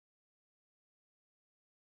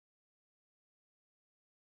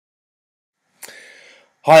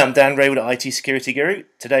Hi, I'm Dan Raywood at IT Security Guru.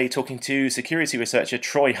 Today, talking to security researcher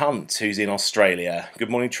Troy Hunt, who's in Australia.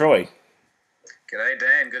 Good morning, Troy. G'day,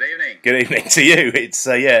 Dan. Good evening. Good evening to you. It's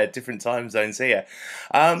different time zones here.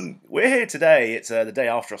 We're here today. It's the day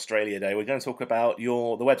after Australia Day. We're going to talk about the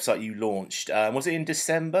website you launched. Was it in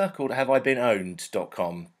December? Called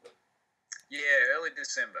HaveIBeenPwned.com. Yeah, early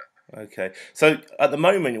December. Okay, so at the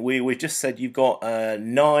moment we've just said you've got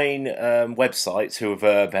nine websites who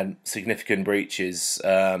have had significant breaches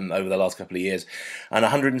over the last couple of years, and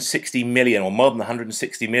 160 million, or more than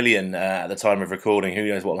 160 million at the time of recording. Who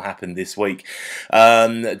knows what will happen this week?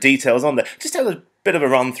 Details on there. Just tell a bit of a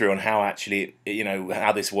run through on how actually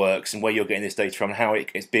how this works and where you're getting this data from, how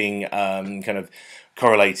it's being kind of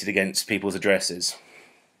correlated against people's addresses.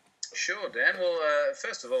 Sure, Dan. Well,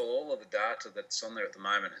 first of all of the data that's on there at the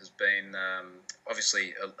moment has been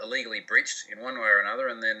obviously illegally breached in one way or another,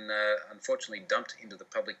 and then unfortunately dumped into the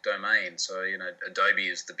public domain. So, Adobe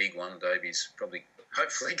is the big one. Adobe's probably,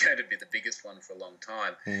 hopefully, going to be the biggest one for a long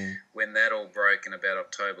time. When that all broke in about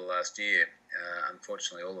October last year,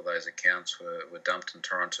 unfortunately, all of those accounts were dumped and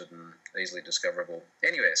torrented and easily discoverable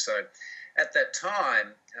anywhere. So, at that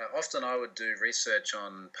time, often I would do research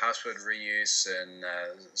on password reuse and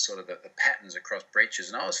sort of the patterns across breaches,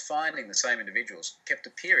 and I was finding the same individuals kept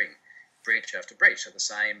appearing breach after breach at the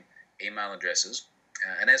same email addresses,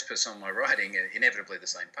 and as per some of my writing, inevitably the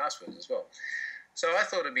same passwords as well. So I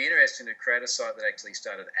thought it'd be interesting to create a site that actually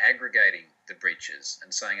started aggregating the breaches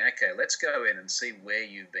and saying, okay, let's go in and see where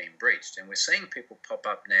you've been breached. And we're seeing people pop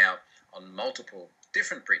up now on multiple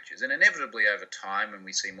different breaches, and inevitably over time, when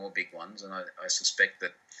we see more big ones, and I suspect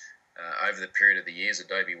that over the period of the years,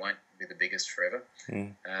 Adobe won't be the biggest forever.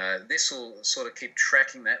 This will sort of keep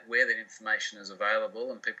tracking that, where that information is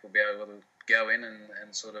available, and people will be able to go in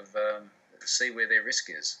and sort of see where their risk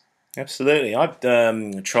is. Absolutely. I've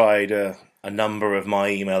tried a number of my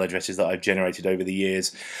email addresses that I've generated over the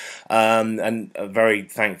years, and I'm very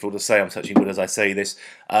thankful to say, I'm touching wood as I say this,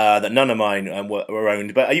 that none of mine were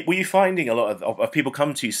owned. But were you finding a lot of people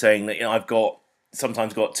come to you saying that I've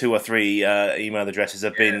sometimes got two or three email addresses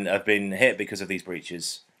have been hit because of these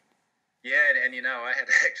breaches? Yeah, and I had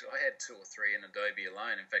two or three in Adobe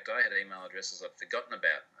alone. In fact, I had email addresses I'd forgotten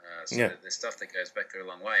about. There's stuff that goes back there a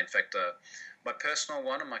long way. In fact, my personal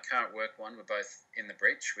one and my current work one were both in the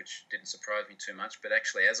breach, which didn't surprise me too much. But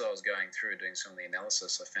actually, as I was going through doing some of the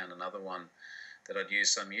analysis, I found another one that I'd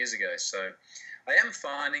used some years ago. So I am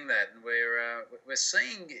finding that, and we're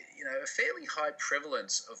seeing a fairly high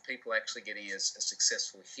prevalence of people actually getting a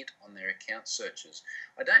successful hit on their account searches.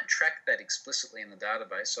 I don't track that explicitly in the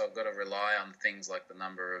database, so I've got to rely on things like the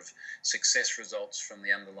number of success results from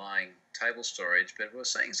the underlying table storage. But we're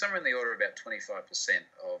seeing somewhere in the order of about 25%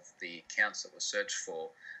 of the accounts that were searched for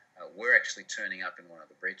were actually turning up in one of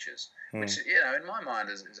the breaches, which in my mind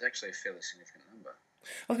is actually a fairly significant number.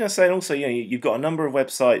 I was going to say, and also, you've got a number of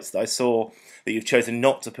websites that I saw that you've chosen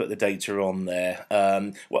not to put the data on there.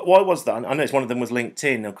 Why was that? I noticed one of them was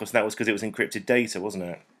LinkedIn. Of course, that was because it was encrypted data, wasn't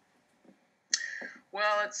it? Well,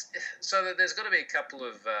 there's got to be a couple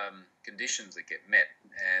of conditions that get met,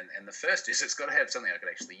 and the first is it's got to have something I could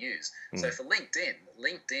actually use. So for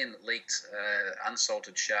LinkedIn leaked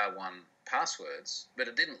unsalted SHA-1 passwords, but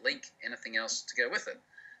it didn't leak anything else to go with it.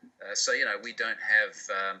 So we don't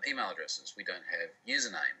have email addresses, we don't have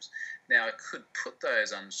usernames. Now, I could put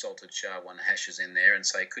those unsalted SHA-1 hashes in there and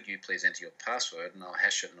say, could you please enter your password, and I'll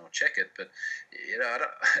hash it and I'll check it. But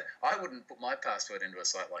I wouldn't put my password into a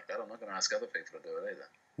site like that. I'm not going to ask other people to do it either.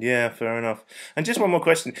 Yeah, fair enough. And just one more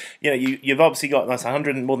question. You've obviously got more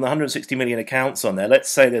than 160 million accounts on there. Let's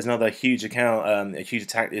say there's another huge account, a huge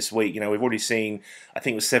attack this week. We've already seen, I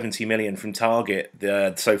think it was 70 million from Target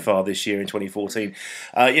so far this year in 2014.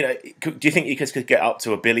 Do you think you could get up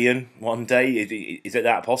to 1 billion one day? Is it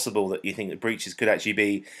that possible that you think that breaches could actually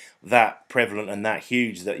be that prevalent and that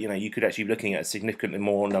huge that you could actually be looking at a significantly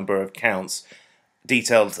more number of accounts,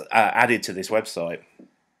 details added to this website?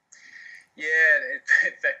 Yeah,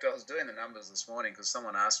 in fact, I was doing the numbers this morning because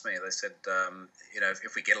someone asked me. They said,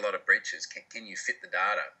 if we get a lot of breaches, can you fit the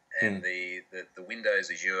data? And the Windows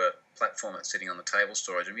Azure platform that's sitting on the table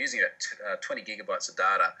storage, I'm using about 20 gigabytes of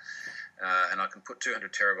data, and I can put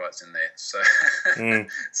 200 terabytes in there. So,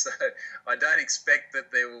 so I don't expect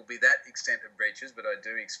that there will be that extent of breaches, but I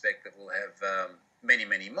do expect that we'll have many,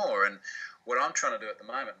 many more. And what I'm trying to do at the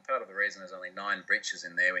moment, and part of the reason there's only 9 breaches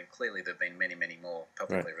in there, and clearly there have been many, many more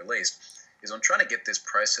publicly released, is I'm trying to get this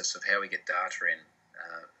process of how we get data in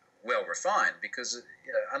well refined, because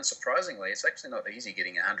unsurprisingly, it's actually not easy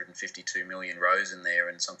getting 152 million rows in there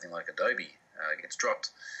and something like Adobe gets dropped.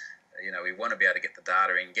 We want to be able to get the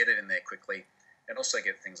data in, get it in there quickly, and also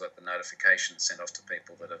get things like the notifications sent off to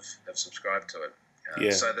people that have subscribed to it.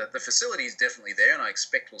 Yeah. So the facility is definitely there, and I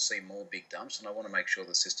expect we'll see more big dumps, and I want to make sure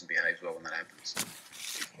the system behaves well when that happens.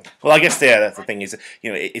 Well, I guess that's the thing is,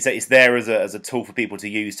 it's there as a tool for people to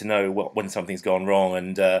use to know when something's gone wrong,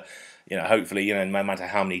 and hopefully, no matter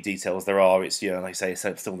how many details there are, it's like I say,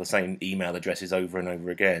 it's still the same email addresses over and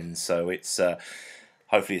over again. So it's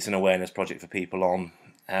hopefully it's an awareness project for people on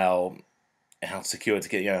how secure to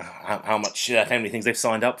get, how many things they've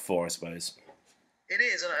signed up for, I suppose. It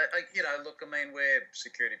is, and look, I mean, we're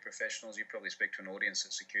security professionals. You probably speak to an audience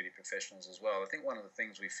of security professionals as well. I think one of the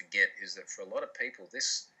things we forget is that for a lot of people,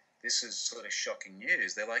 this is sort of shocking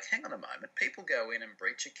news. They're like, hang on a moment, people go in and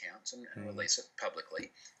breach accounts and release it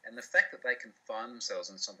publicly, and the fact that they can find themselves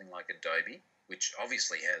in something like Adobe, which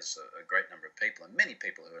obviously has a great number of people and many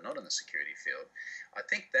people who are not in the security field, I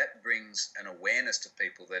think that brings an awareness to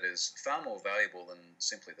people that is far more valuable than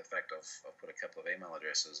simply the fact I've put a couple of email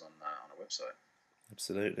addresses on a website.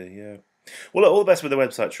 Absolutely, yeah. Well, look, all the best with the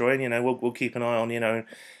website, Troy. And, we'll keep an eye on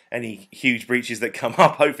any huge breaches that come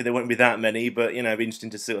up. Hopefully, there won't be that many, but it'd be interesting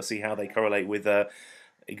to sort of see how they correlate with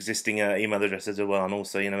existing email addresses as well, and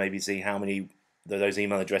also maybe see how many those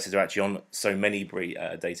email addresses are actually on so many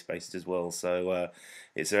databases as well. So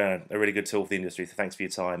it's a really good tool for the industry. So thanks for your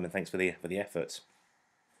time and thanks for the effort.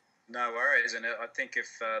 No worries, and I think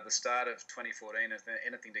if the start of 2014, if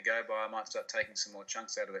anything to go by, I might start taking some more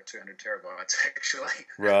chunks out of that 200 terabytes, actually.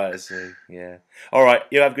 Right, I see, yeah. All right,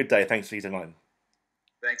 you have a good day. Thanks for your time.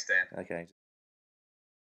 Thanks, Dan. Okay.